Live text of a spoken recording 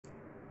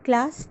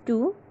Class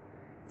 2,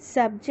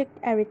 Subject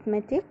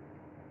Arithmetic,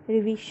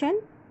 Revision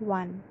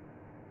 1.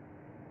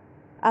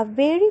 A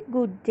very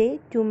good day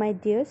to my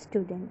dear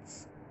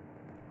students.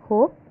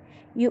 Hope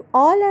you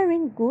all are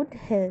in good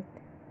health.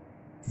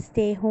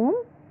 Stay home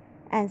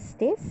and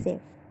stay safe.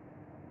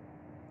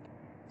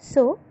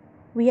 So,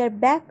 we are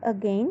back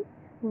again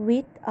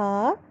with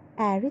our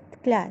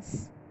arith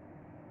class.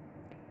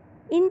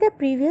 In the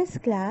previous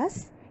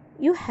class,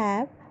 you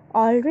have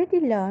already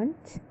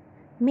learnt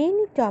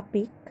many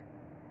topics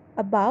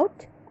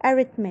about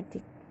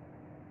arithmetic.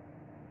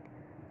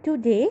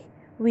 Today,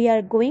 we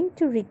are going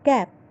to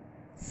recap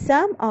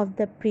some of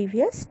the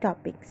previous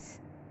topics.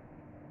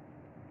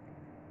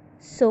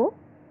 So,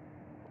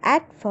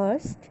 at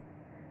first,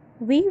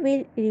 we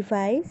will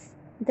revise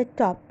the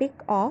topic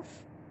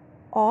of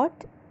odd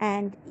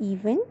and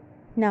even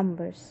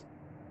numbers.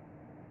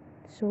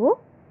 So,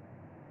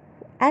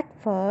 at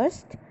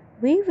first,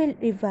 we will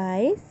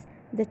revise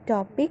the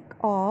topic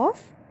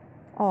of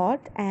odd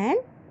and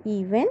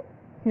even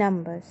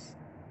numbers.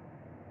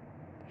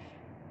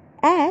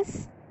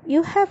 As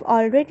you have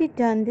already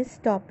done this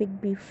topic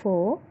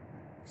before,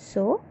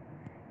 so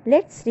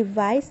let's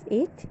revise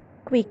it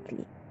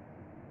quickly.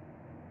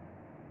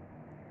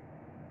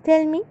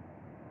 Tell me,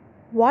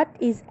 what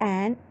is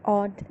an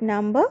odd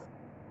number?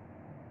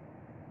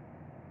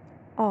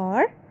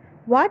 Or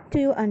what do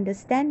you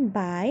understand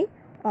by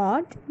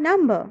odd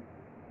number?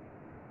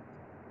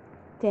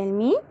 Tell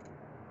me,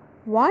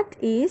 what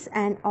is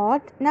an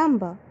odd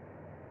number?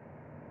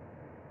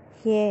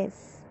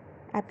 Yes,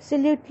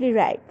 absolutely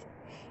right.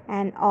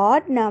 An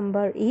odd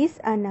number is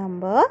a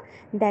number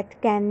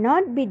that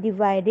cannot be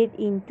divided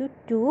into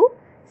two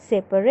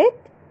separate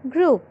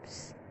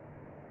groups.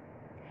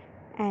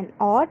 An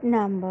odd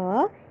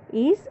number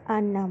is a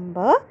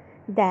number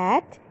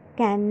that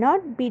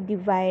cannot be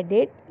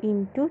divided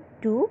into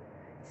two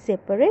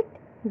separate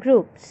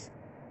groups.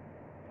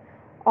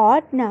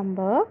 Odd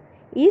number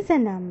is a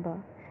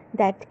number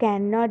that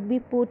cannot be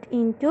put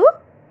into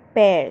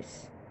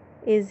pairs,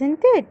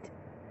 isn't it?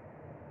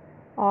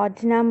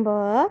 Odd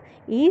number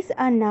is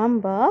a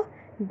number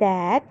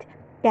that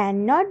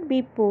cannot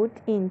be put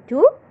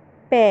into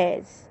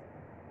pairs.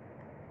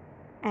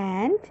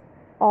 And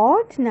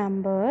odd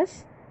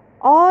numbers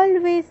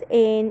always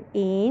end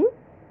in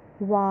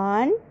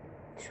 1,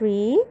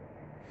 3,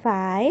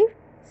 5,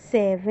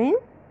 7,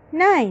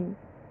 9.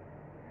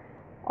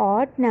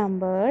 Odd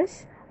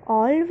numbers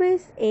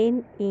always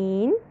end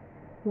in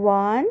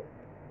 1,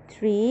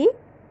 3,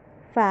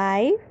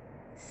 5,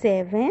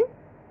 7,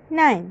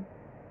 9.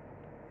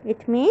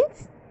 It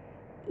means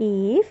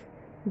if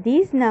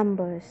these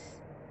numbers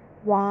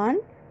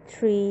 1,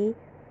 3,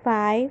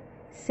 5,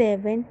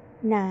 7,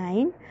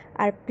 9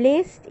 are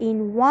placed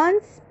in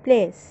one's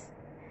place,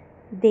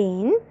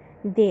 then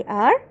they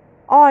are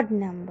odd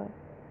number.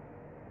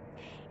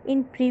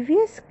 In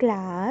previous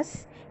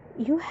class,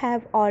 you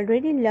have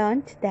already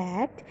learnt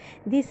that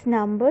these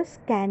numbers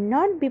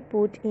cannot be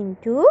put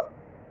into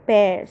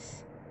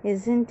pairs,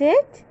 isn't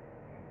it?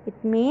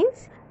 It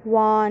means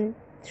 1,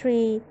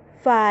 3,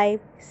 5,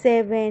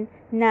 7,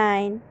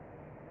 9.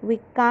 We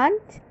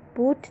can't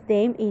put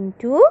them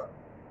into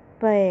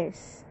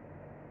pairs.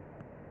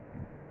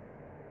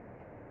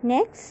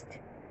 Next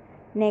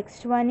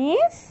one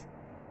is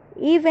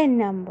even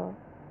number.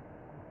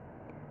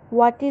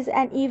 What is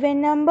an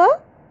even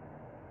number?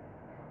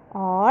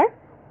 Or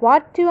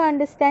what do you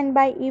understand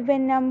by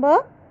even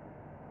number?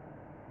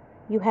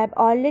 You have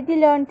already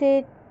learnt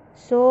it.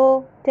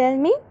 So tell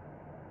me.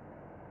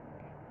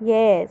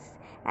 Yes,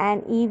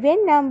 an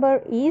even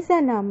number is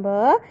a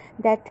number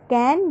that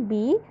can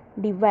be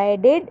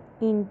divided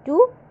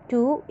into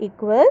two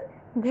equal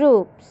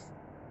groups.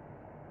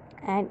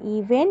 An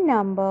even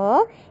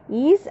number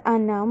is a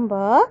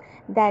number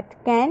that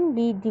can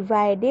be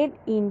divided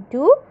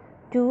into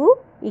two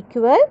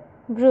equal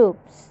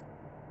groups.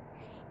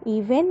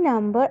 Even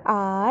number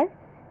are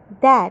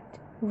that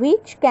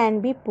which can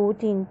be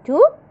put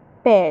into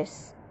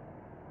pairs.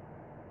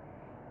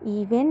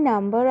 Even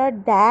number are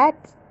that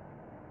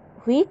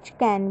which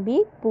can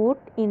be put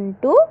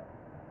into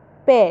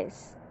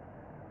pairs.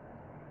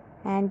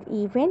 And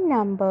even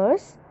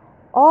numbers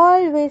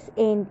always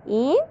end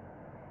in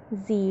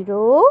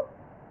 0,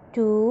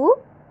 2,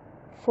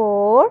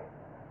 4,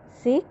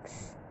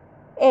 6,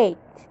 8.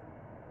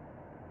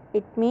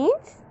 It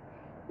means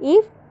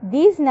if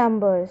these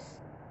numbers,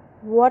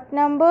 what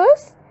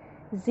numbers?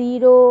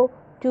 0,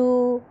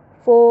 2,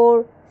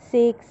 4,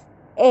 6,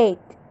 8.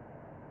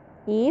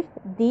 If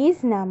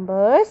these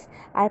numbers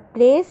are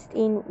placed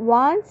in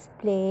one's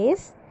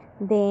place,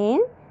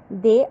 then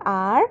they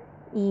are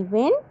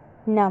even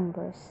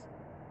numbers.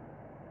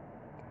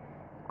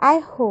 I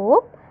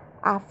hope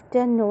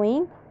after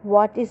knowing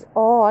what is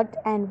odd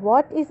and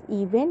what is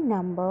even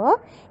number,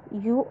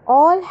 you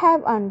all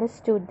have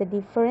understood the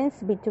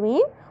difference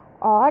between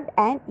odd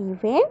and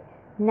even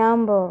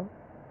number,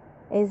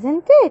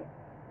 isn't it?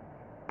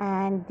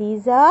 And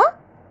these are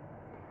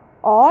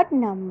odd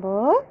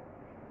number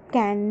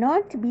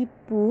cannot be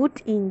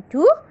put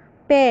into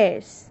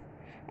pairs.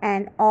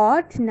 An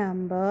odd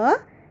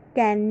number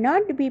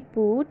cannot be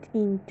put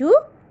into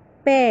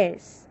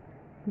pairs,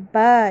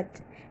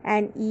 but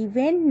an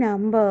even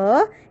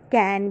number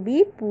can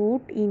be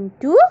put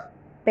into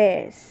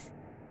pairs.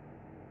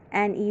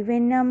 An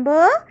even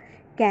number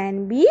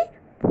can be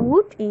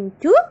put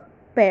into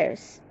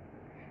pairs.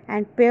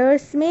 And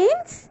pairs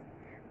means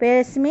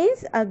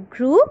a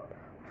group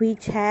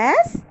which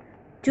has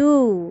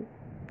 2.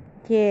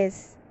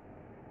 Yes.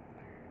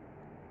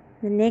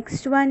 The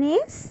next one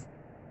is,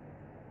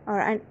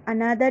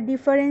 another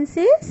difference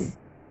is,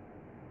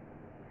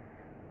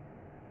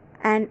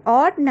 an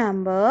odd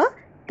number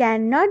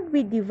cannot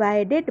be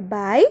divided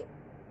by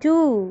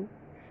 2.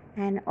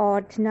 An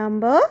odd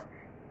number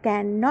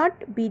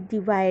cannot be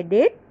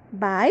divided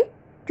by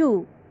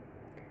 2.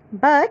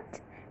 But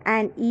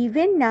an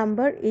even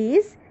number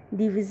is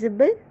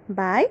divisible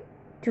by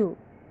 2.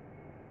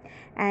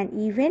 An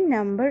even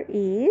number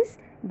is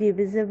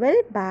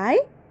divisible by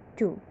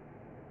 2.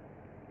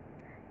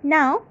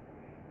 Now,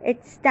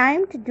 it's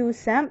time to do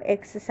some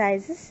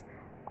exercises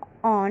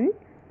on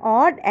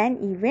odd and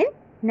even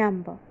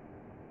number.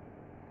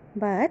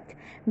 But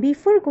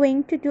before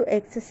going to do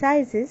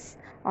exercises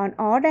on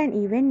odd and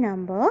even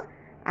number,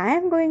 I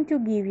am going to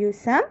give you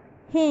some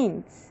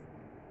hints.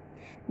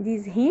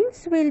 These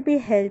hints will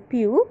help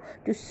you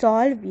to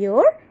solve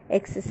your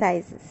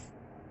exercises.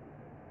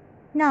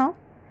 Now,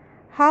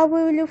 how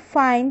will you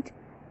find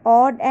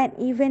odd and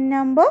even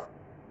number?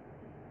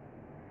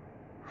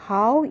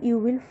 How you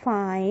will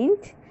find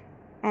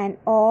an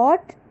odd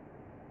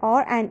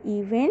or an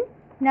even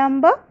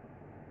number?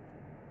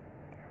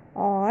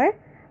 Or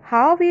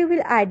how we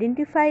will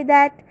identify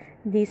that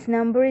this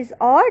number is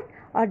odd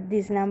or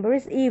this number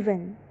is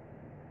even?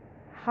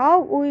 How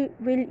will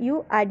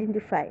you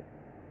identify?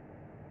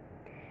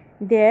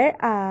 There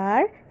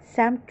are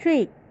some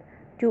tricks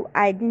to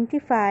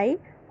identify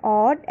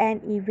odd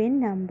and even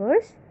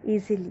numbers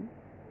easily.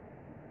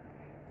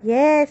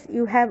 Yes,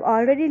 you have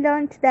already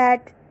learnt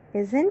that,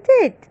 isn't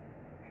it?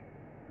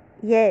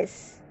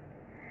 Yes.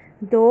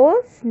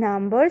 Those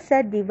numbers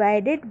are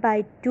divided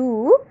by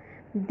 2.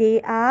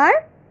 They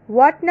are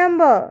what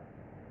number?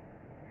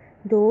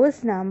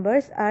 Those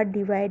numbers are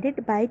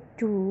divided by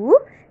 2.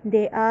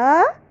 They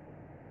are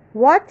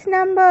what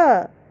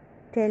number?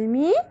 Tell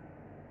me.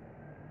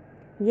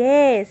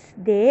 Yes,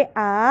 they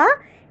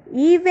are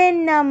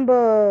even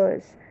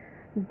numbers.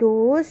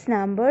 Those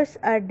numbers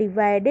are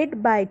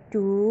divided by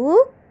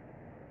 2.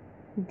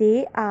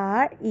 They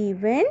are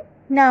even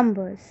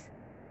numbers.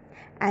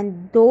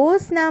 And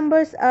those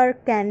numbers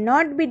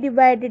cannot be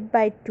divided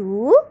by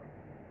 2.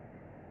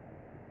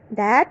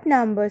 That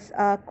numbers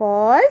are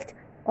called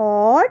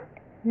odd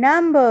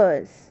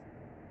numbers.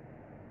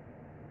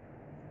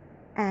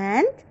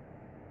 And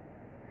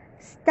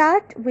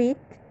start with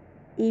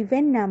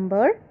even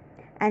number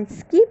and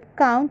skip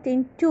count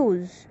in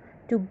 2's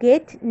to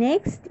get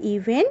next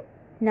even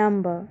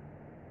number.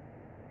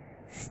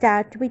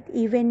 Start with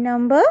even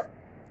number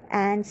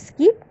and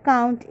skip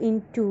count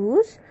in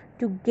 2's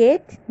to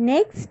get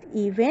next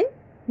even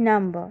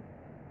number.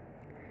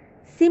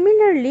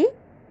 Similarly,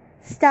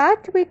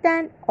 start with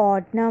an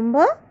odd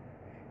number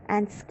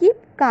and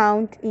skip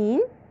count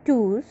in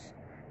 2's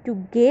to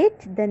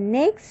get the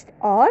next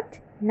odd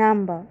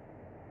number.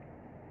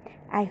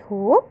 I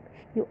hope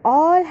you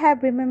all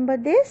have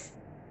remembered this.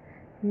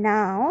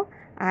 Now,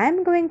 I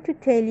am going to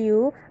tell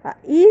you an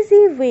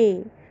easy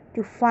way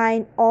to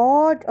find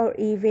odd or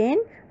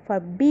even for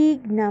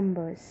big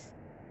numbers.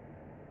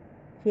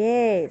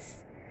 Yes,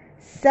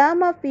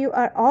 some of you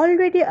are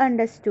already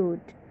understood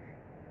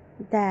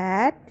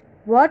that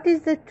what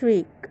is the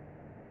trick,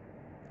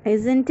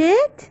 isn't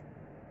it?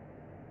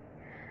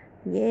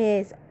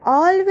 Yes,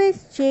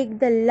 always check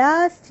the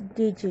last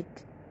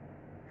digit.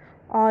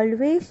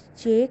 Always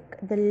check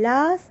the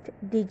last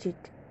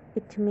digit.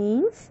 It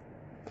means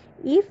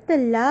if the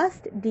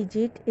last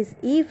digit is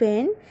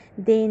even,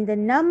 then the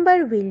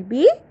number will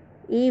be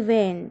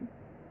even.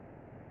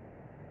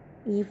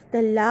 If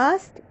the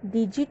last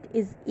digit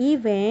is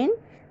even,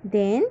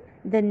 then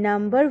the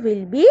number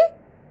will be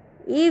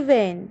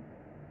even.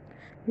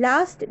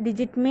 Last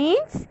digit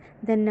means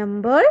the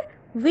number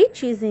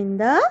which is in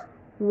the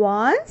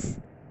ones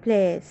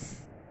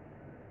place.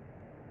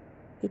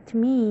 It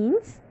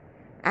means,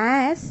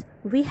 as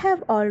we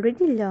have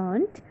already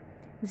learnt,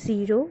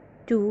 0,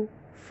 2,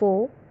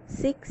 4,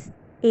 6,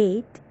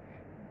 8,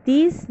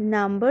 these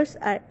numbers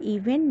are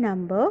even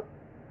number.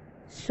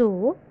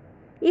 So,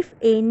 if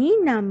any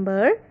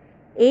number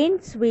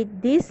ends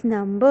with these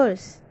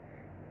numbers,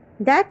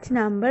 that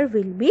number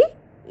will be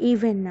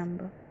even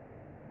number.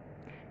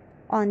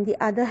 On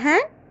the other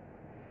hand,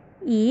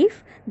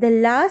 if the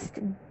last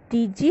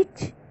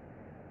digit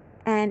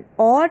an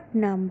odd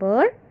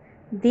number,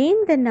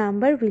 then the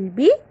number will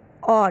be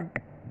odd.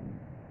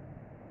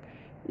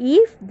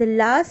 If the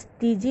last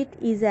digit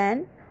is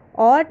an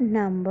odd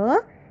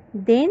number,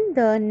 then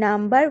the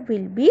number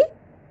will be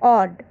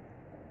odd.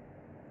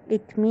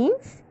 It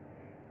means,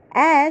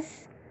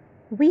 as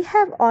we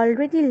have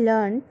already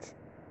learnt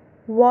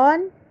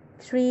 1,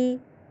 3,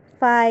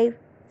 5,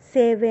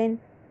 7,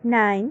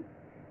 9,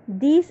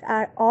 these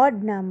are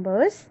odd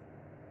numbers.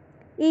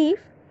 If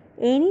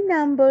any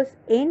numbers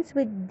ends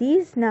with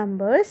these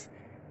numbers,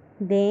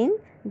 then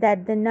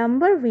that the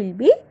number will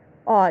be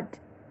odd.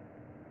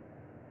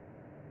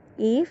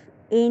 If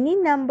any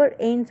number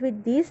ends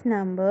with these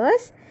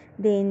numbers,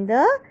 then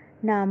the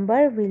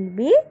number will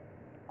be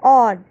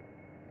odd.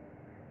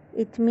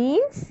 It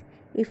means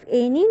if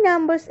any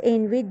numbers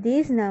end with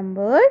this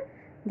number,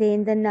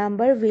 then the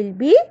number will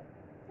be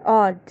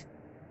odd.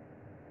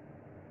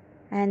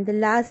 And the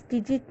last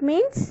digit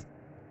means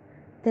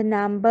the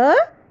number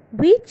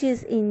which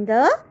is in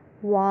the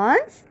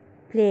ones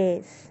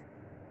place.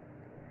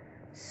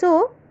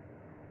 So,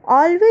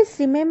 always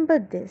remember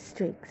these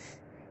tricks.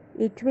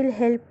 It will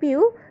help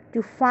you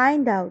to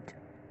find out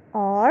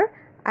or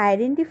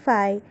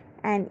identify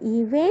an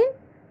even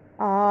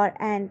or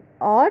an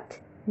odd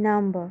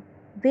number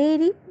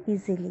very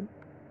easily.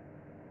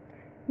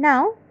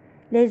 Now,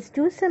 let's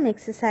do some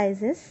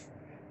exercises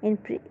in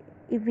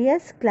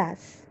previous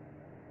class.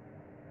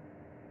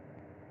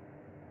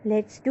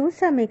 Let's do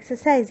some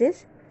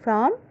exercises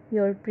from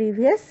your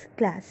previous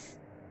class.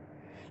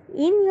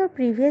 In your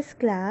previous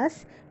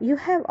class, you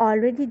have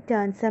already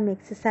done some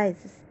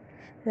exercises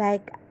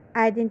like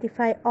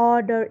identify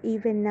odd or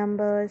even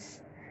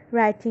numbers,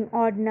 writing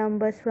odd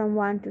numbers from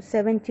 1 to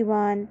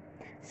 71,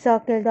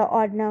 circle the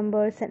odd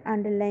numbers and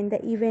underline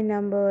the even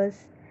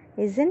numbers,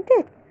 isn't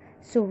it?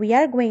 So we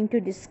are going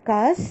to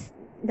discuss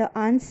the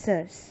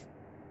answers.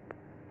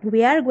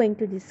 We are going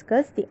to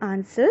discuss the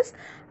answers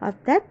of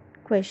that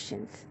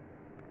questions.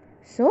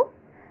 So,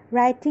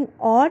 writing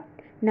odd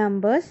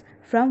numbers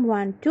from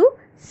 1 to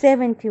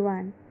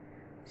 71.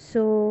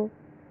 So,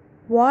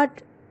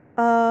 what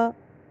are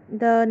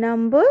the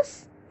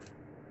numbers?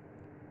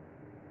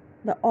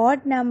 The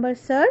odd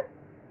numbers are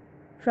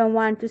from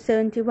 1 to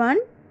 71.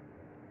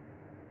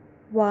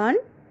 1,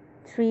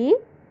 3,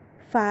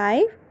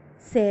 5,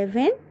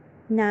 7,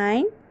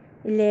 9,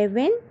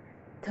 11,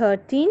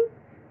 13,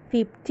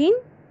 15,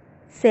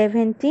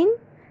 17,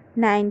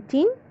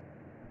 19,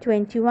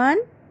 21,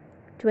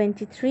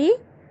 23,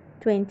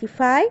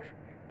 25,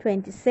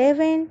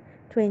 27,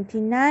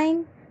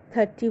 29,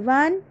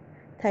 31,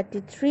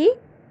 33,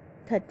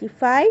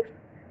 35,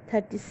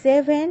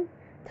 37,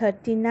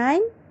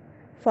 39,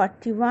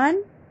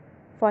 41,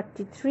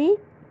 43,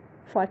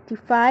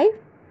 45,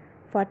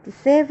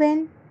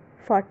 47,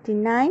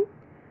 49,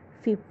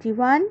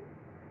 51,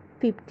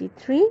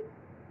 53,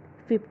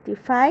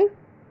 55,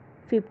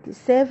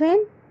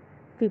 57,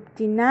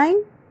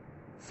 59,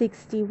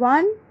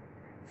 61,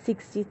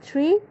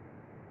 63,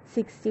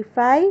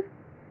 65,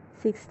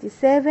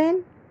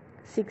 67,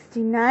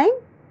 69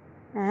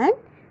 and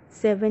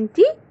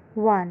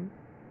 71.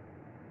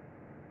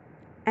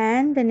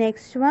 And the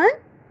next one,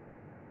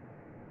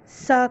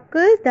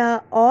 circle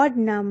the odd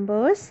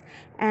numbers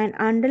and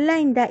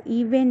underline the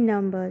even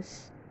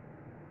numbers.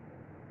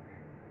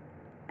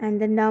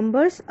 And the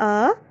numbers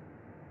are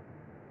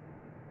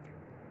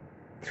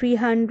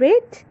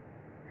 300,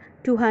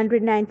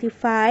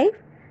 295,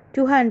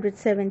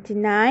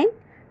 279,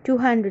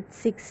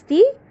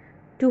 260,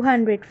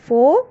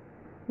 204,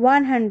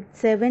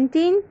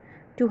 117,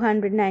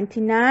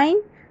 299,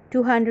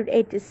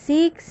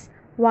 286,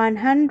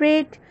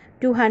 100,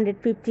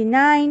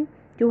 259,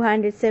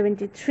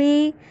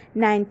 273,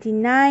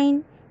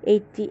 99,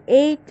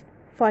 88,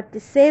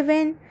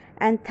 47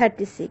 and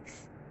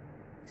 36.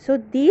 So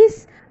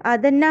these are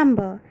the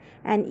number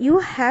and you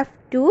have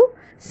to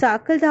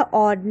circle the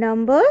odd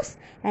numbers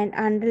and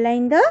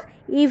underline the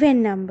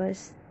even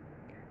numbers.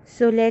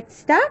 So let's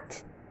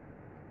start.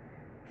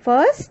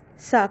 First,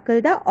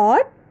 circle the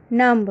odd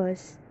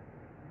numbers.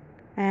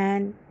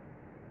 And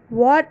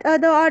what are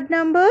the odd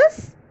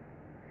numbers?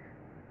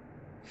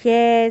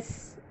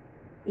 Yes,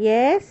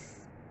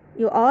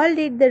 you all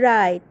did the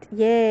right.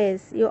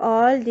 Yes, you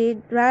all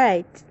did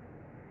right.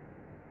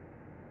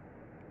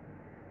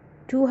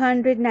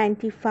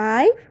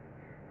 295,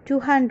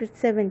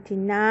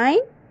 279,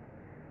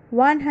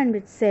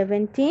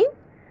 117,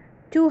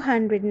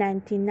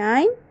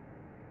 299,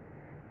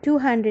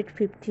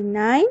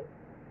 259,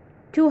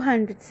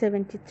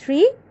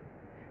 273,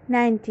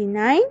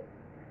 99,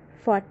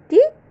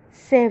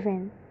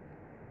 47.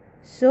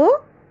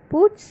 So,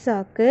 put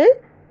circle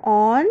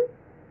on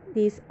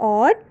these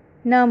odd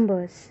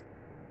numbers.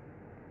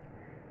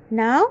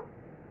 Now,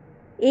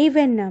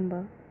 even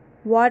number.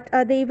 What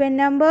are the even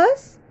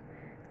numbers?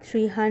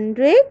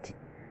 300,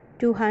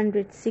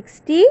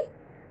 260,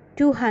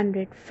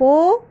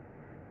 204,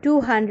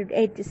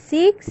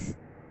 286,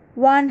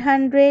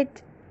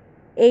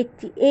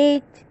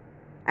 188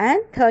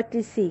 and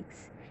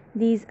 36.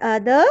 These are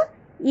the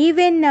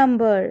even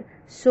number.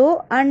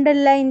 So,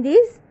 underline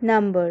these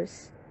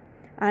numbers.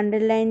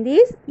 Underline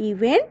these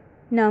even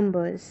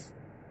numbers.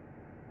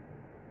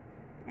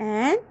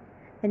 And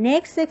the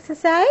next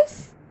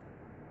exercise.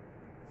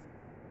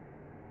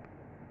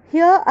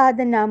 Here are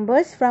the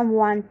numbers from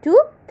 1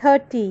 to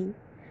 30.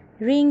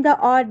 Ring the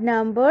odd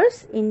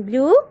numbers in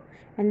blue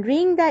and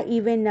ring the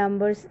even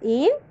numbers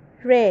in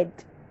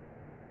red.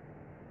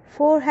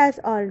 4 has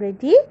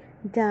already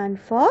done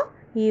for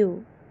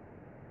U.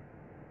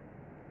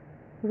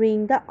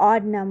 Ring the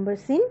odd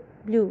numbers in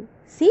blue.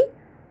 See,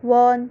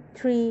 1,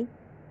 3.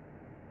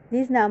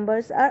 These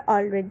numbers are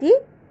already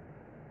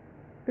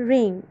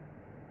ringed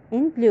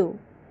in blue.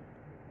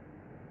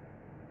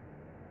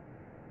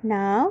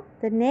 Now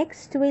the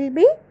next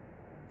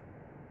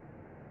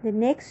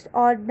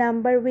odd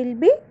number will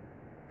be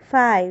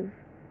 5.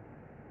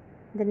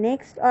 The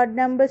next odd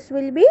numbers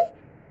will be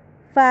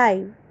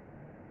 5.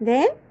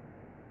 Then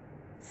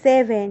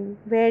 7.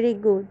 Very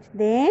good.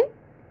 Then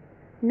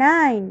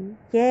 9.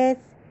 Yes.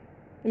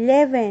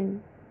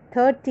 11,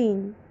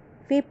 13,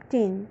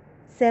 15,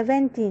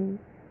 17,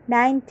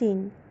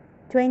 19,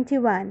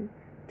 21,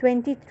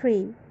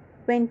 23,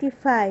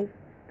 25,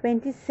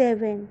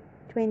 27,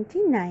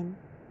 29.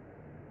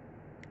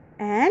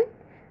 And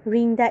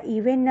ring the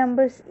even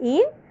numbers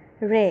in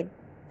red.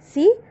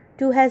 See,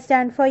 2 has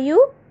done for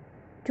you.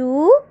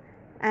 2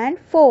 and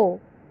 4.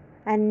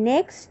 And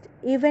next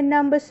even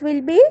numbers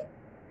will be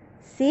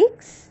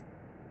 6,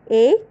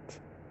 8,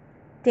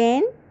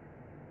 10,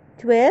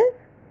 12,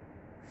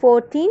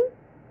 14,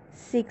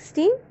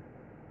 16,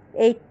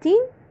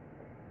 18,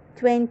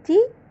 20,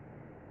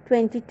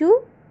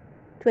 22,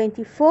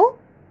 24,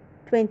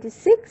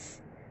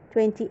 26,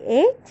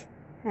 28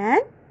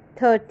 and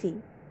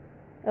 30.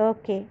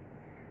 Okay.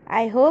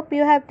 I hope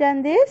you have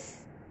done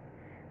this.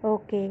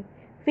 Okay.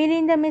 Fill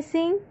in the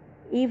missing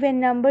even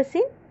numbers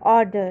in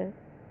order.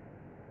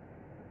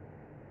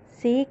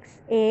 6,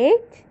 8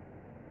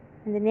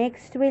 and the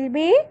next will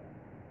be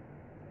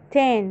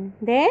 10.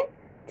 Then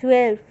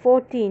 12,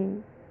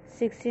 14,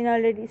 16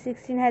 already.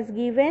 16 has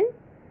given.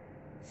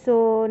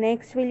 So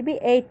next will be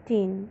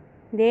 18.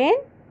 Then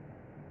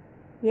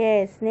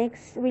yes,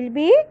 next will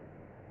be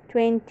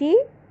 20.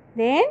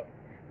 Then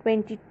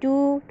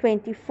 22,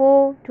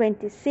 24,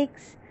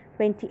 26,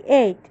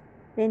 28.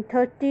 Then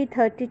 30,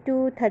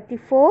 32,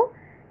 34,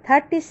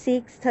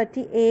 36,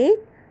 38,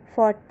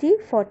 40,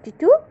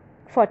 42,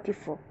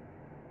 44.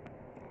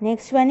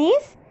 Next one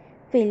is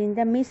fill in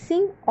the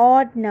missing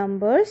odd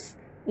numbers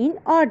in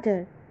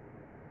order.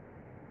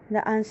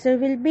 The answer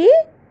will be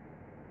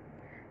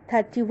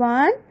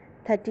 31,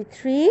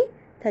 33,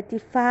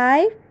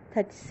 35,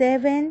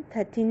 37,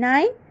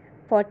 39,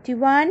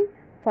 41,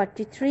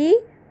 43,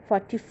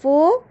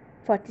 44,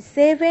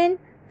 47,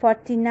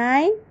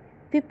 49,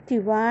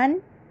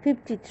 51,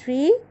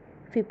 53,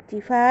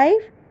 55,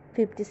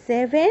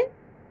 57,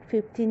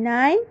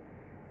 59,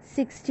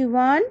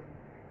 61,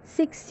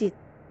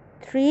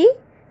 63,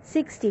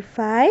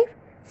 65,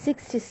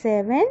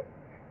 67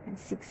 and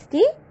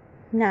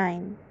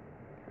 69.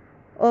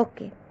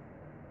 Okay.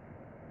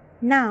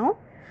 Now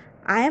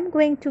I am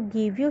going to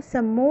give you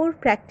some more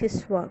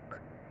practice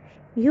work.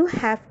 You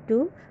have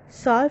to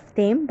solve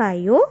them by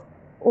your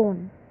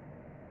own.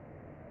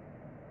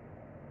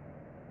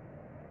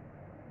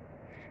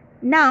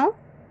 Now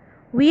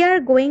we are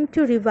going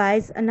to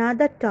revise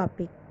another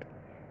topic,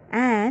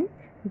 and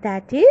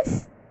that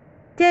is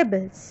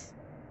tables.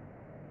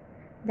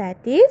 That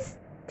is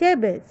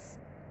tables.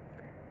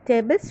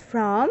 Tables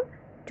from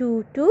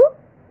 2 to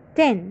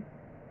 10.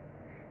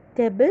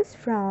 Tables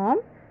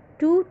from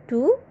 2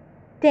 to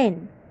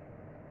 10.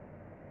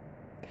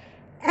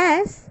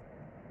 As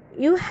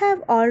you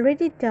have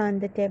already done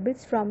the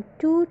tables from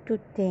 2 to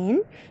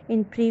 10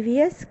 in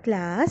previous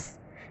class,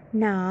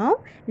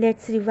 now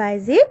let's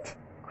revise it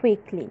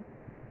quickly.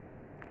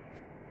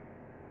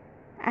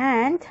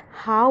 And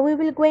how we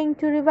will going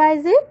to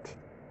revise it?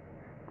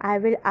 I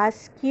will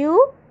ask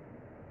you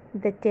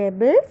the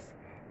tables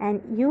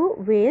and you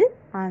will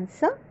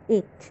answer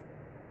it.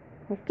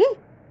 Okay?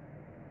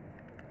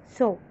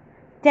 So,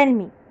 tell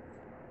me,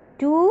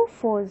 2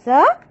 fours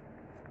are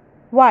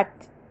what?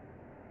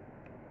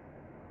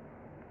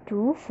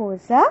 2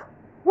 fours are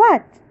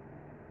what?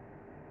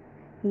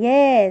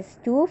 Yes,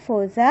 2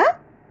 fours are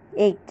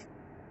 8.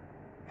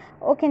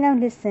 Okay, now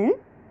listen.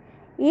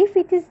 If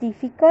it is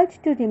difficult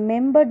to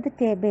remember the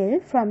table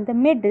from the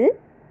middle,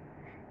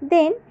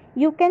 then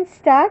you can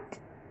start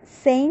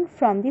saying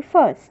from the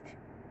first.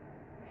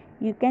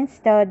 You can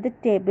start the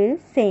table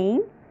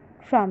saying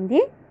from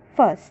the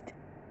first.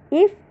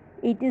 If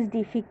it is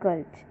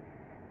difficult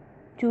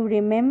to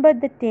remember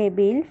the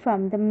table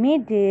from the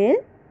middle,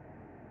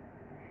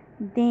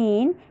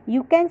 then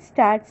you can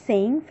start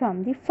saying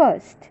from the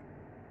first.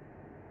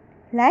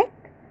 Like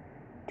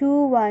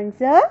 2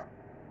 ones are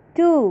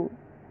 2,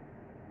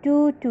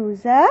 2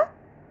 twos are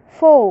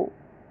 4,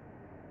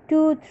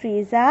 2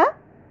 threes are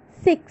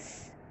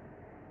 6,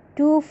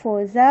 2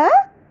 fours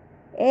are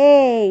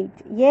 8.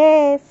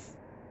 Yes.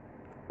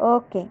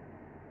 Okay.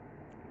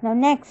 Now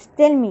next,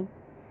 tell me,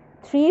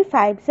 3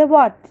 fives are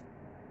what?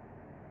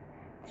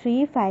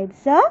 3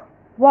 fives are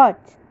what?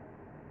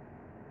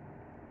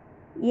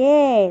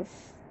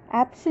 Yes,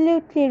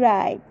 absolutely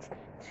right.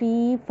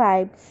 3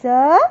 fives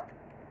are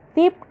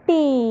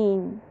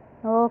 15.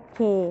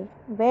 Okay,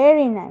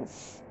 very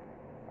nice.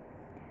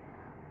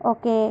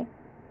 Okay,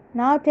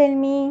 now tell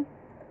me,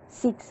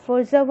 6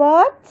 fours are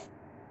what?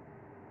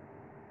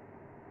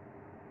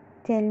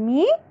 Tell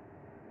me.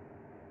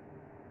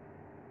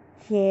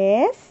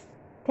 Yes,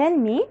 Tell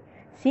me,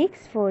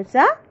 6 fours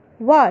are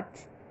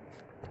what?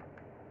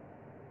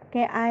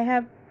 Okay, I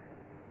have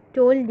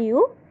told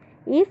you,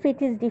 if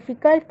it is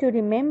difficult to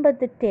remember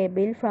the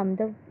table from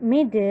the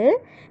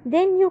middle,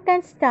 then you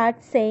can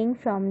start saying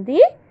from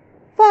the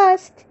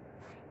first.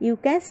 You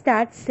can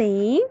start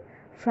saying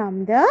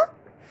from the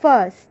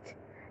first.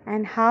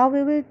 And how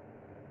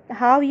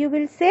you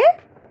will say?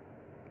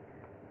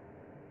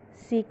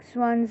 6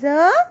 ones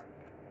are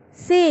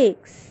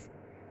 6.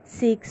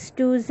 6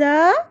 twos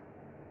are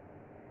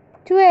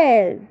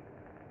 12.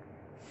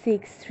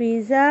 6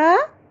 threes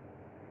are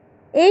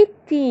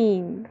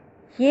 18.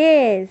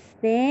 Yes,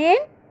 then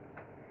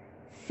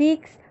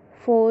 6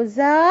 fours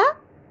are.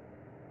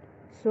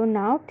 So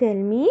now tell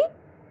me,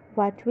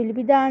 what will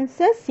be the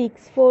answer?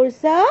 6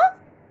 fours are.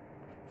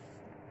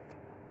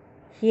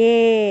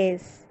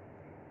 Yes,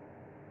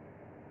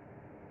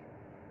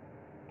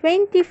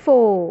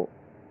 24.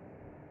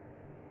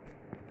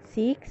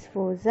 6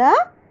 fours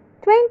are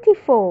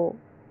 24.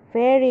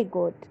 Very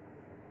good.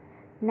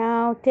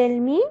 Now tell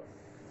me,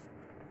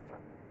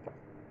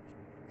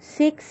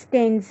 6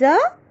 tens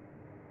are.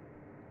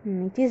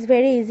 It is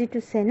very easy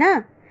to say,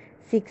 na?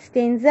 6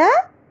 tens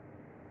are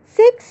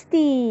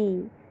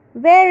 60.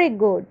 Very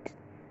good.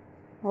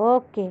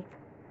 Okay.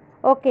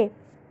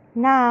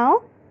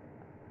 Now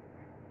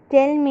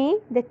tell me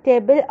the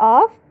table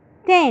of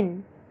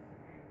 10.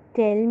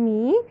 Tell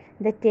me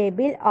the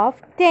table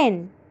of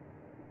 10.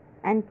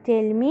 And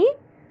tell me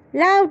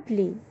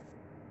loudly.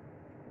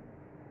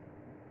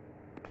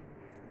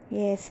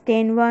 Yes,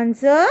 10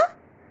 ones are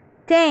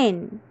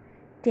 10.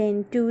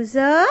 10 twos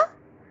are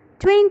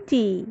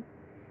 20.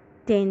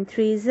 10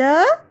 threes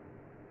are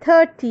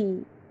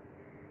 30.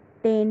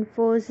 10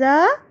 fours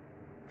are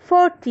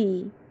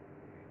 40.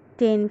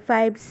 10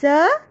 fives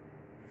are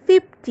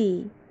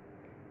 50.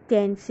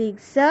 10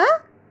 sixes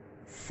are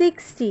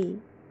 60.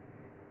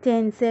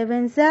 10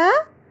 sevens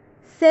are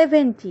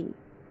 70.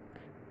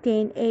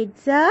 10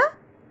 eights are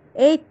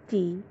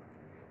 80.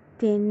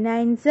 10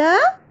 nines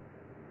are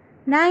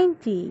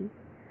 90.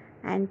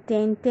 And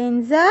 10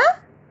 tens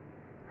are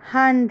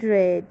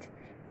 100.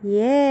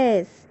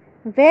 Yes,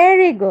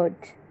 very good.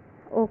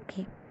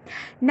 Okay.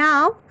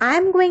 Now I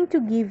am going to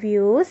give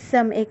you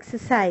some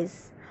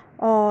exercise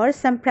or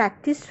some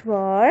practice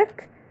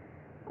work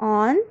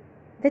on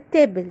the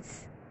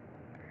tables.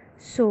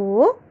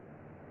 So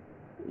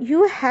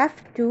you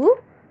have to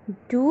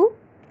do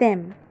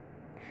them.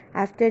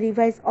 After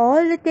revise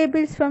all the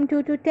tables from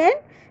 2 to 10,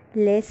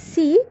 let's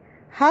see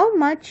how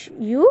much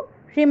you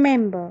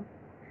remember.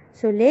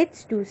 So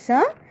let's do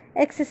some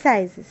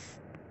exercises.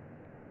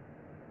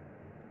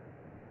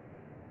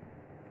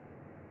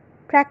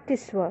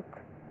 Practice work.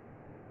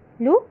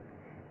 Look,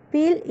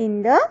 fill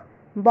in the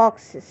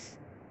boxes.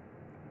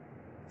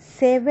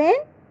 7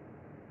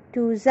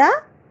 twos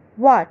are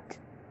what?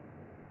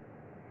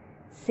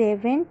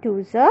 7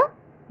 twos are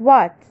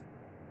what?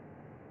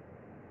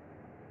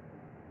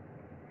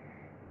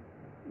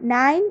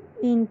 9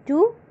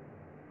 into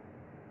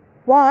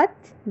what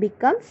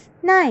becomes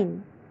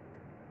 9?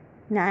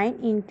 9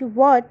 into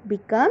what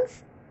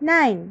becomes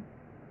 9?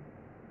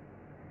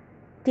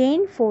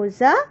 10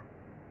 fours are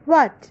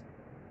what?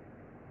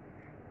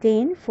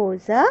 10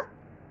 fours are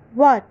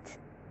what?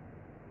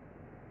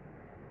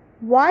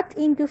 What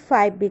into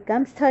 5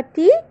 becomes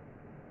 30?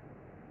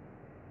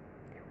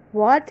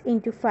 What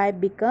into 5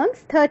 becomes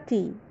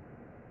 30?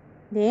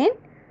 Then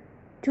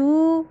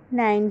 2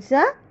 nines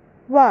are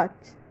what?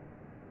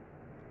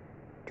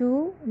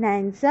 2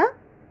 nines are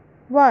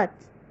what?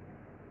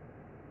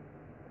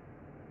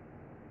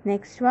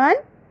 Next one.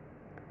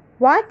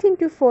 What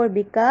into 4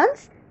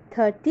 becomes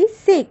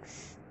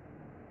 36?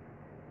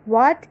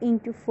 What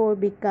into 4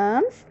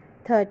 becomes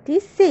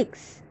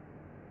 36?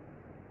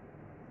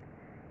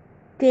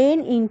 10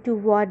 into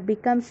what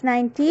becomes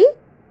 90?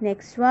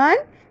 Next one.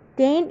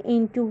 10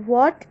 into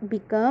what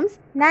becomes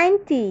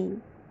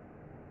 90?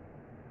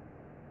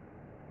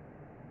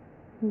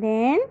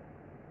 Then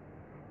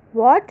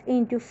what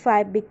into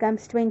 5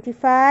 becomes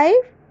 25?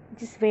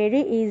 It is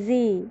very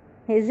easy,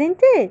 isn't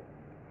it?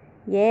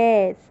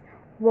 Yes.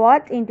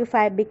 What into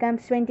 5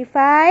 becomes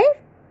 25?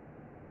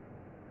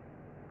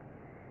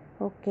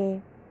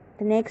 Okay.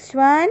 The next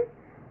one.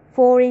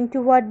 4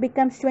 into what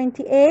becomes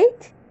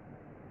 28?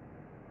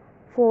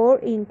 4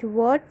 into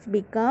what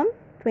becomes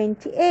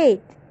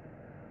 28?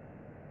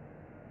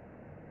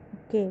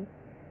 Okay.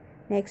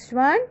 Next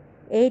one.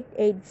 8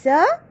 eights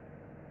are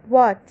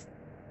what?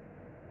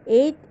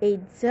 8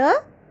 eights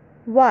are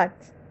what?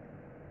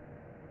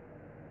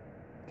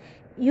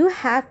 You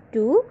have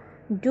to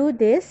do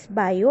this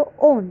by your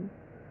own,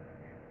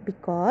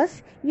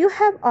 because you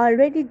have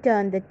already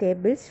done the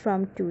tables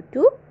from 2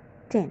 to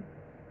 10.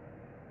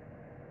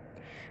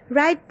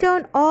 Write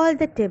down all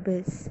the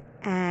tables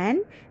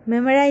and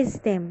memorize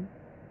them.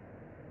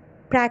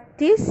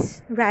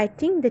 Practice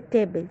writing the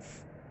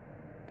tables.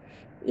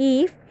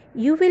 If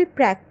you will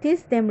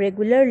practice them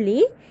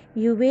regularly,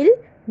 you will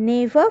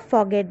never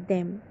forget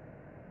them,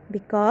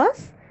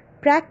 because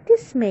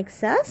practice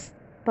makes us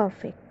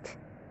perfect.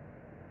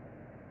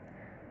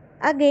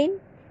 Again,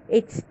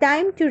 it's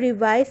time to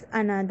revise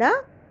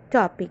another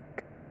topic.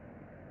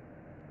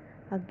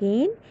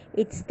 Again,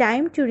 it's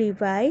time to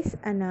revise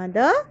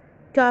another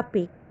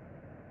topic,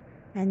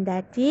 and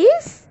that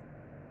is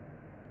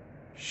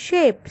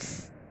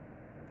shapes.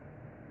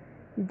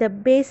 The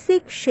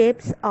basic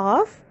shapes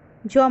of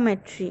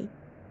geometry.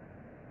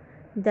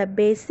 The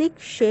basic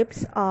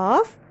shapes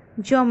of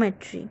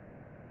geometry.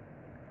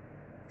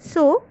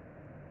 So,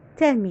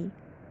 tell me,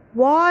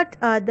 what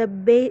are the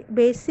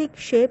basic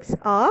shapes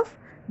of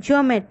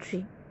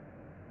geometry?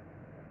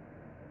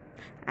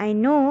 I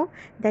know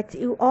that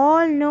you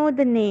all know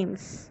the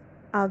names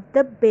of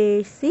the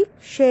basic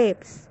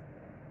shapes.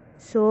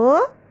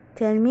 So,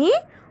 tell me,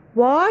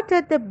 what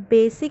are the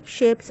basic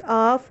shapes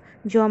of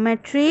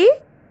geometry?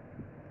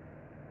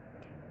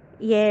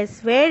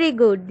 Yes, very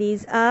good.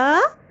 These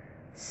are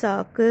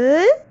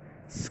circle,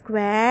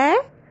 square,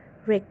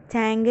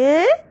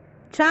 rectangle,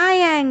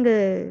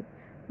 triangle.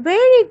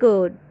 Very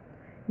good.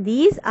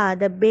 These are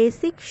the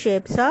basic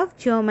shapes of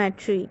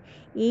geometry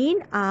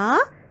in our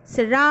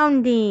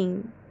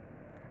surrounding.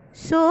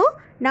 So,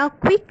 now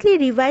quickly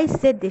revise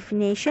the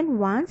definition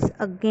once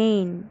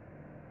again.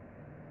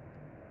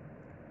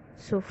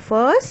 So,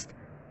 first,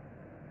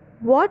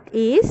 what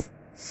is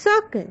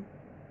circle?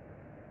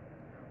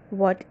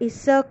 What is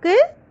circle?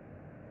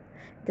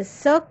 The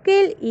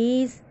circle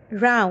is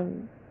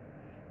round.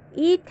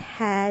 It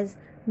has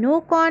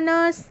no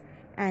corners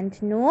and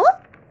no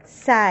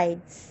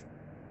sides.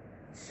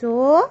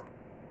 So,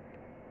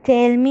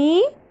 tell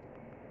me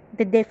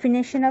the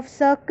definition of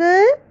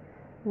circle.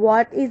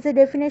 What is the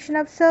definition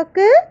of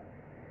circle?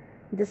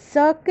 The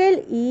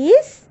circle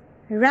is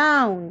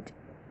round.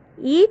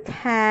 It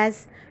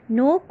has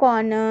no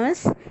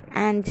corners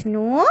and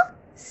no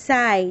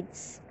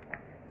sides.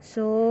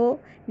 So,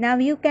 now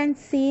you can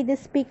see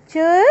these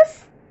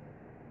pictures.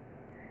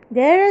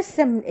 There are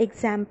some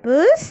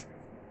examples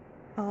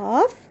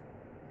of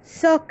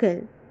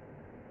circle.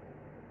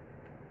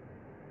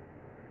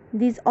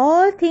 These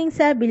all things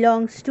are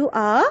belongs to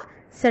our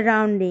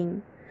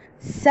surrounding.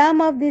 Some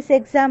of these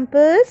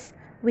examples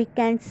we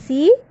can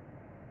see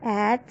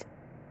at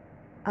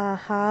a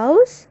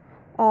house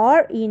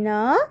or in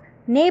a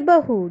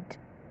neighborhood,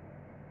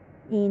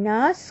 in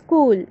a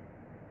school,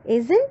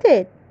 isn't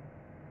it?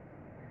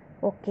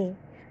 Okay,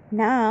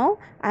 now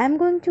I am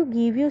going to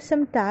give you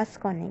some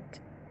task on it.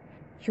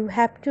 You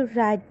have to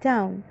write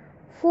down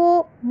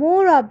 4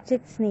 more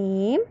objects'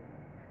 name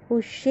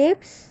whose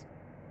shapes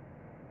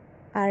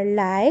are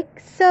like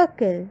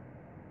circle,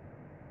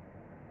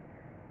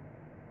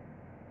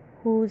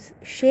 whose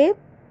shape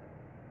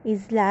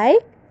is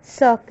like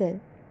circle.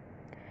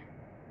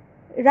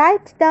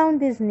 Write down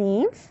these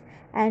names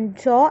and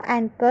draw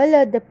and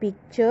color the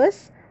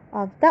pictures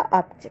of the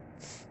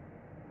objects.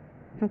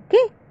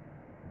 Okay.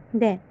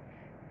 Then,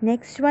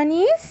 next one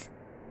is,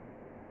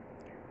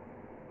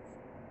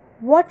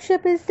 what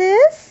shape is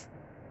this?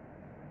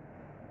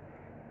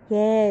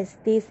 Yes,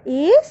 this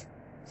is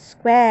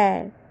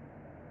square.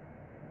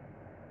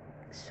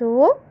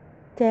 So,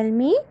 tell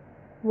me,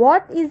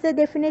 what is the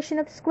definition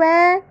of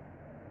square?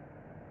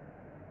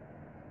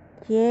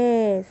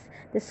 Yes,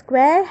 the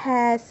square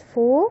has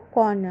 4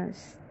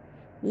 corners.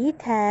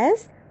 It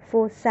has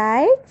 4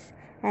 sides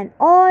and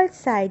all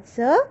sides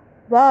are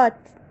what?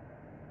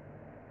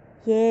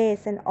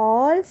 Yes, and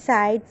all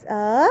sides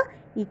are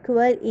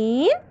equal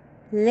in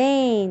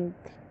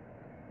length.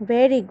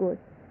 Very good.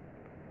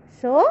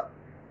 So,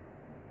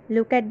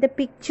 look at the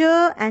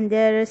picture and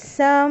there are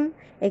some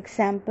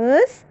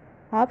examples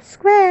of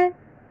square.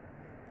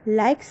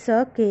 Like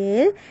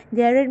circle,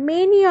 there are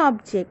many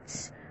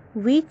objects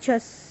which are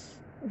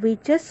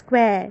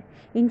square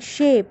in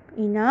shape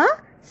in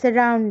our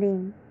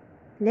surrounding.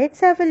 Let's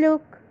have a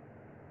look.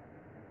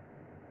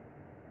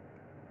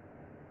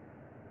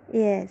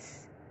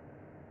 Yes.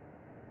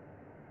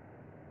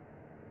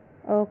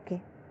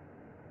 Okay.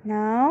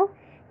 Now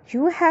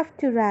you have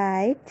to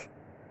write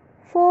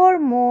 4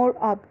 more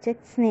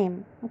objects'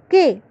 name.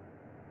 Okay.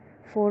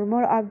 4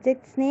 more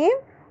objects' name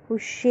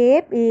whose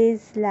shape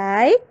is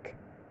like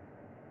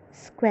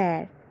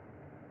square.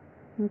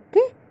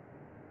 Okay.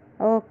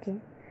 Okay.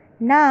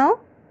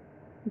 Now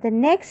the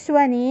next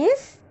one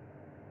is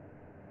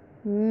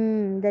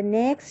the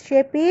next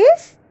shape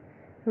is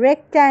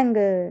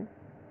rectangle.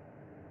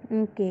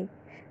 Okay.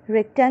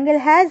 Rectangle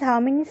has how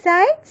many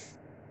sides?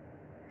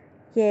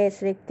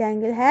 Yes,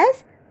 rectangle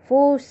has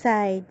 4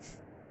 sides,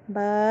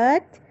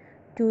 but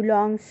 2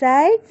 long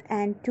sides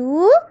and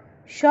 2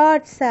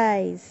 short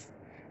sides.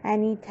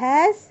 And it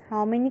has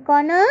how many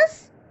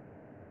corners?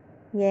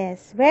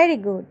 Yes, very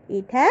good.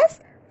 It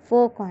has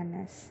 4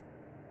 corners.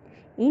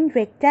 In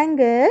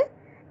rectangle,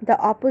 the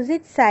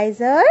opposite sides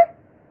are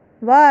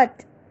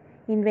what?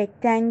 In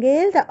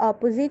rectangle, the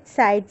opposite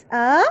sides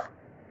are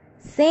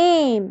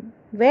same.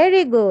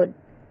 Very good.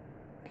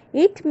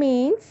 It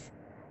means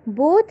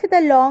both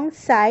the long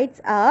sides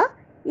are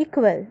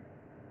equal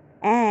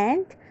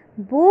and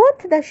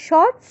both the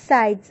short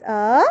sides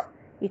are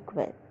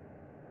equal.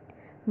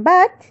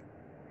 But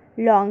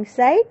long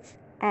sides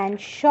and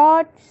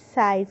short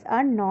sides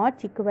are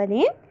not equal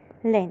in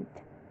length.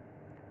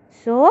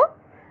 So,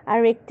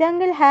 a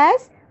rectangle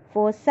has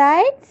 4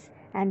 sides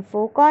and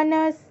 4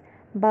 corners,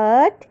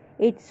 but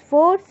its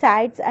 4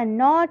 sides are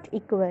not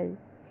equal.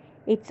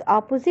 Its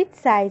opposite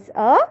sides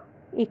are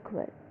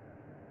equal.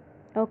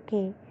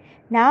 Okay,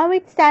 now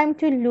it's time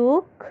to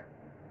look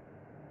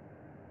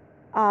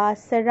our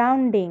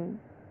surrounding.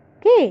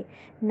 Okay,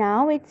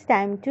 now it's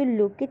time to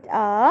look at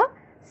our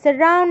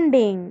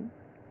surrounding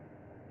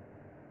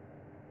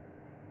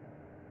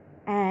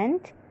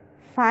and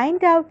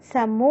find out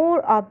some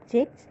more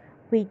objects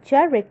which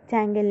are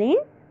rectangle in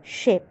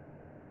shape.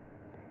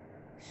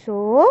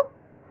 So,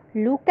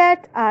 look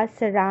at our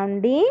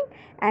surrounding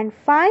and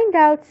find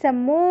out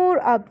some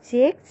more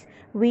objects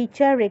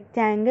which are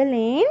rectangle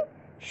in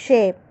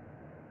shape.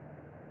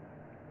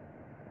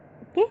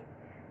 Okay,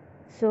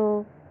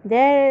 so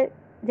there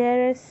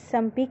are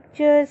some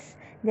pictures,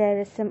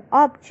 there are some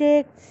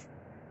objects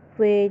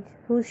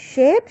whose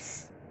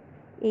shapes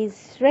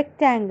is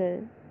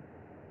rectangle.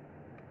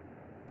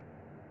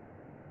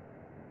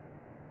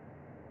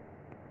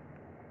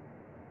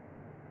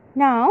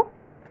 Now,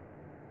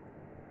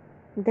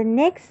 the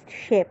next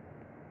shape.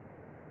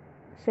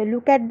 So,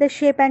 look at the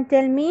shape and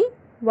tell me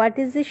what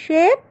is the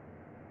shape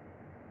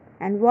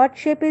and what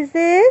shape is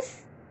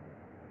this?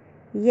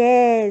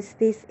 Yes,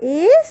 this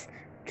is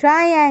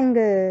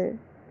triangle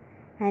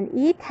and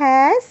it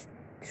has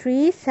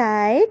 3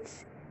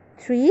 sides,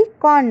 3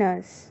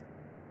 corners.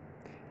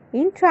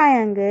 In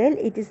triangle,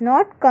 it is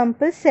not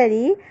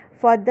compulsory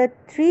for the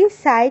 3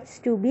 sides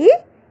to be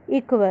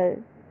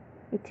equal.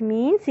 It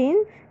means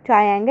in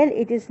triangle,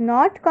 it is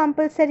not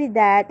compulsory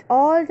that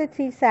all the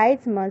 3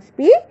 sides must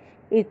be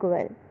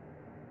equal.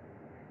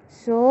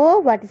 So,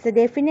 what is the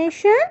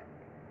definition?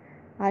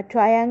 A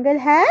triangle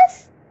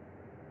has,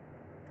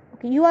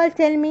 okay, you all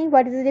tell me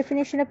what is the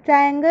definition of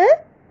triangle?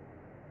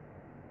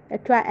 A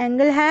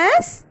triangle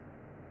has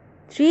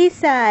 3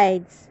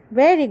 sides.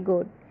 Very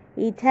good.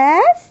 It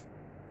has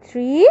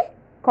 3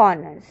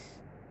 corners.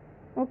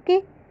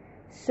 Okay.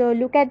 So,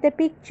 look at the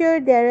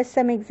picture. There are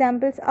some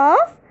examples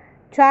of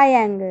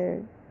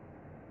triangle.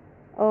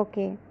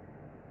 Okay.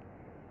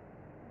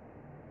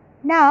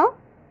 Now,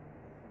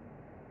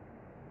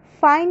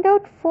 find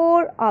out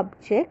 4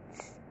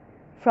 objects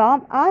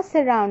from our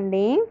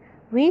surrounding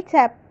which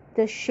have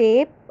the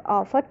shape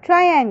of a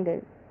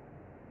triangle.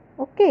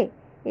 Okay.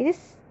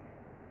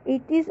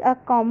 It is a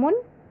common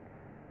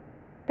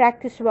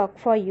practice work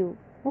for you.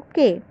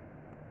 Okay.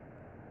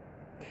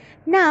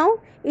 Now,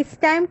 it's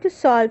time to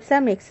solve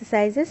some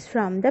exercises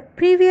from the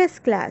previous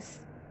class.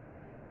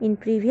 In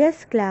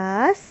previous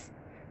class,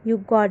 you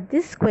got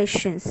these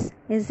questions,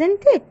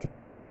 isn't it?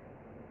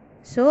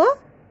 So,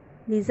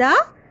 these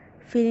are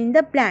fill in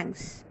the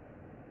blanks.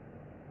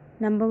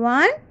 Number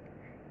 1,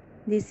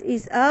 this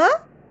is a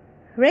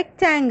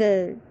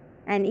rectangle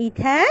and it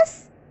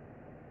has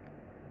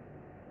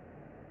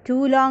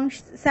 2 long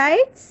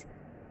sides,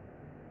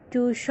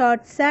 2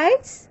 short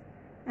sides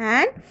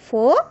and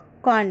 4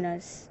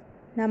 corners.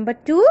 Number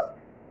 2,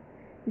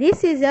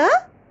 this is a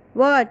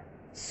what?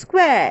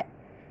 Square.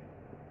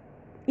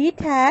 It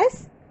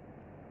has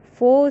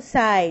 4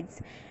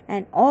 sides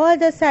and all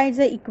the sides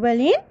are equal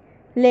in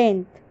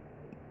length.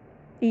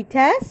 It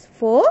has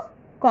 4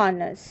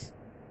 corners.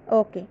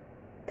 Okay.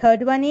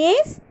 Third one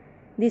is,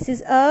 this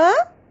is a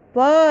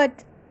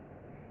what?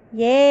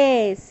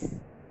 Yes.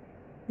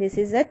 This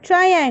is a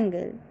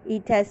triangle.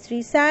 It has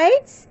 3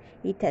 sides.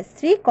 It has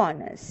 3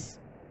 corners.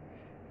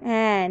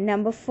 And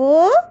number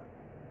 4,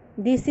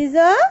 this is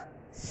a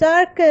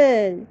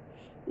circle.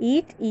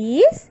 It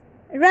is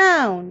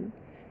round.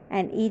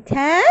 And it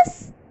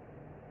has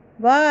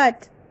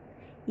what?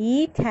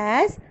 It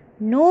has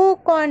no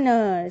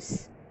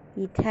corners.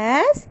 It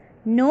has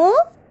no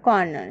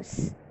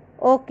corners.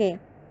 Okay.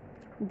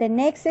 The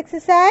next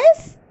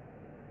exercise.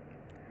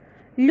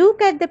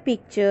 Look at the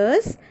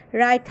pictures.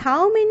 Write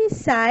how many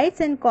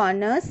sides and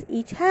corners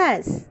each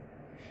has.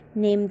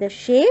 Name the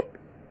shape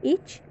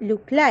each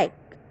look like.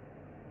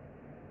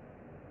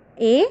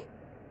 A.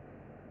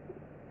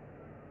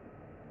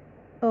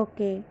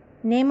 Okay.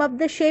 Name of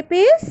the shape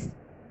is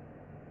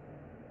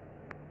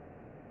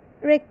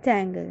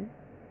rectangle.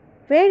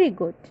 Very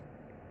good.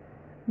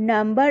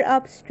 Number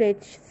of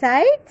straight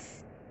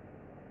sides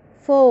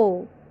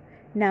 4.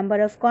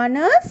 Number of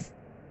corners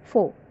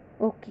 4.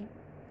 Okay.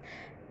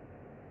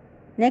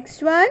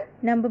 Next one,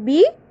 number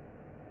B.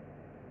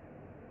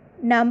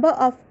 Number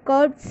of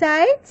curved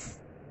sides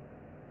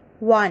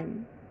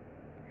 1.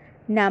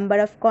 Number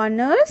of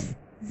corners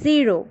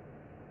 0.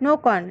 No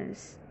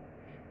corners.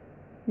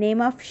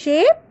 Name of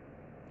shape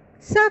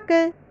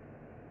circle.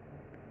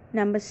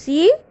 Number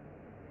C.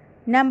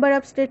 Number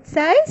of straight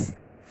sides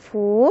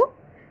 4.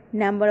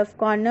 Number of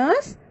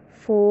corners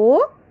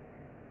 4.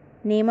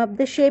 Name of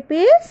the shape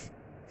is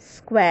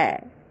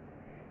square.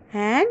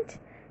 And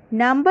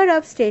number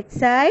of straight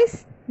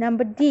sides,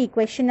 number D,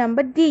 question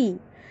number D.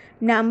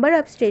 Number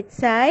of straight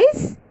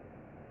sides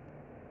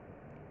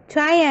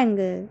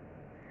triangle.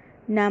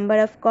 Number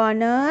of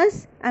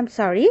corners,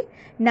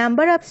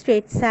 number of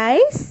straight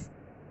sides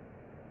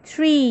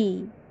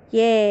 3.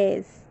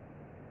 Yes.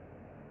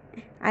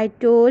 I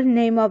told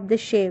name of the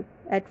shape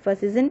at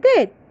first, isn't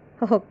it?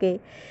 Okay.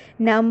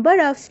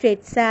 Number of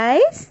straight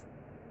sides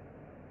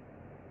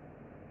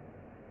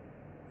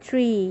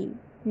 3.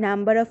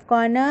 Number of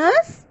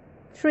corners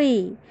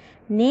 3.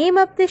 Name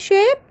of the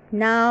shape,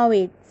 now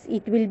it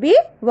will be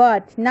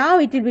what? Now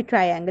it will be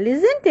triangle,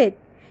 isn't it?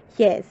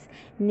 Yes.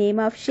 Name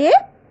of shape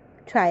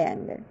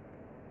triangle.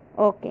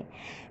 Okay.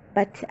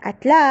 But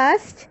at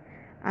last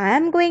I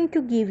am going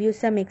to give you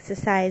some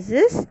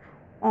exercises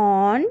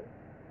on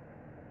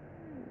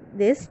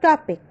this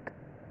topic.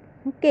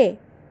 Okay.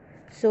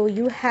 So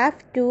you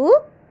have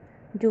to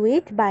do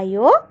it by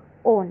your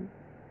own.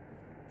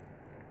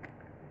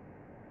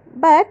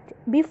 But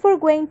before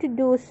going to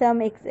do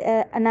some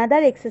another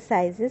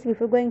exercises,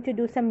 before going to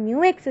do some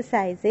new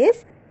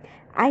exercises,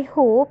 I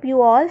hope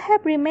you all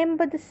have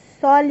remembered the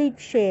solid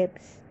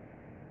shapes.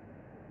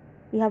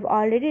 You have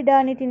already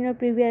done it in your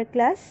previous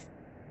class,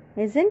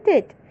 isn't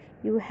it?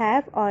 You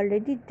have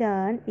already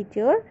done it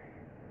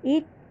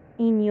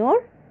in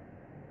your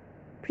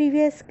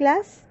previous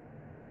class.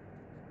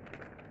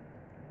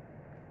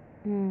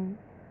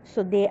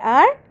 So they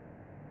are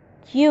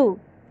cube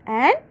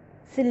and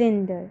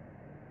cylinder,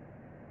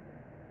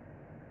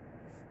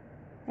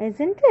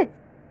 isn't it?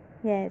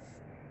 Yes,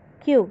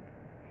 cube.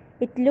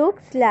 It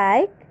looks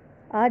like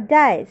a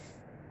dice.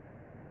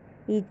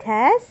 It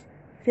has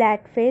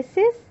flat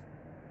faces,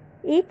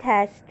 it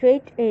has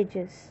straight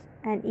edges,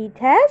 and it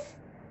has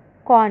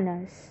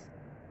corners.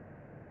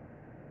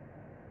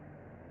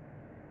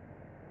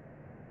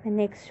 The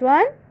next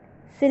one,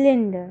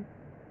 cylinder.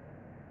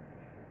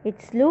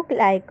 It looks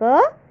like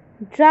a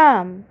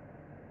drum.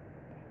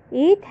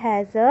 It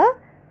has a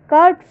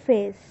curved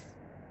face.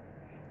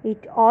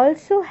 It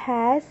also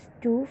has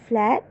 2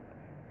 flat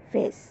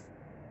faces.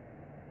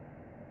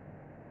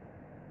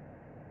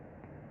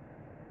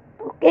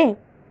 Okay.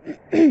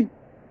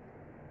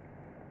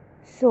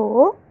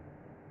 So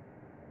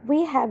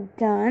we have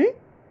done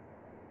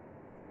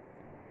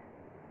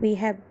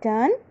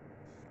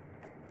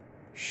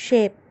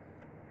shape.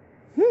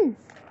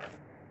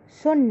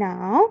 So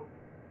now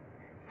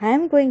I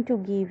am going to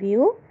give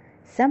you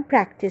some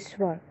practice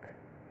work,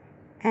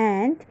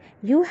 and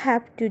you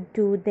have to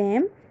do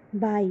them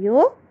by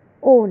your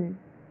own.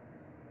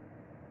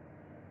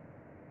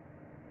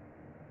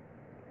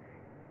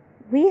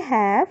 We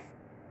have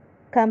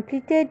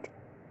completed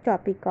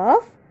topic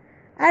of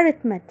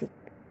arithmetic.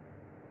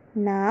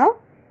 Now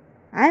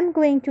I am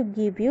going to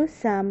give you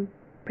some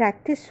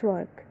practice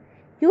work.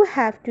 You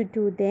have to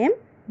do them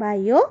by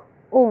your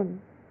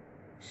own.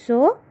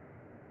 So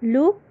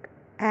look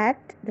at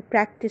the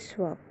practice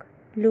work.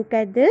 Look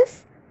at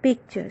these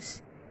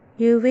pictures.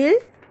 You will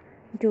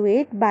do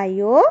it by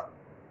your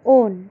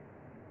own.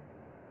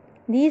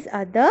 These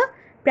are the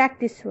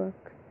practice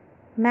work.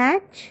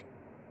 Match.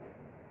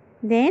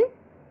 Then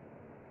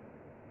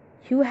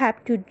you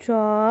have to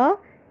draw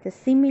the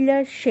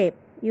similar shape.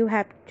 You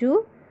have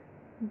to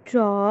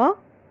draw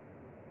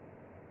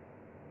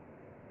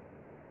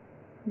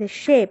the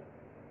shape.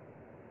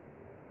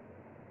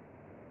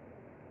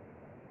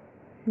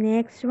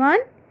 Next one,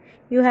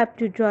 you have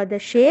to draw the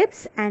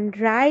shapes and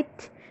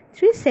write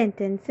 3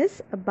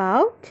 sentences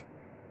about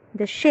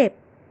the shape.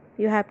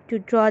 You have to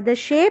draw the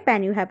shape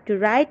and you have to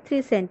write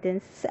 3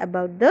 sentences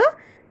about the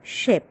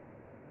shape.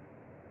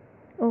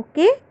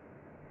 Okay?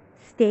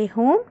 Stay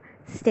home,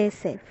 stay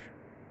safe.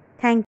 Thank you.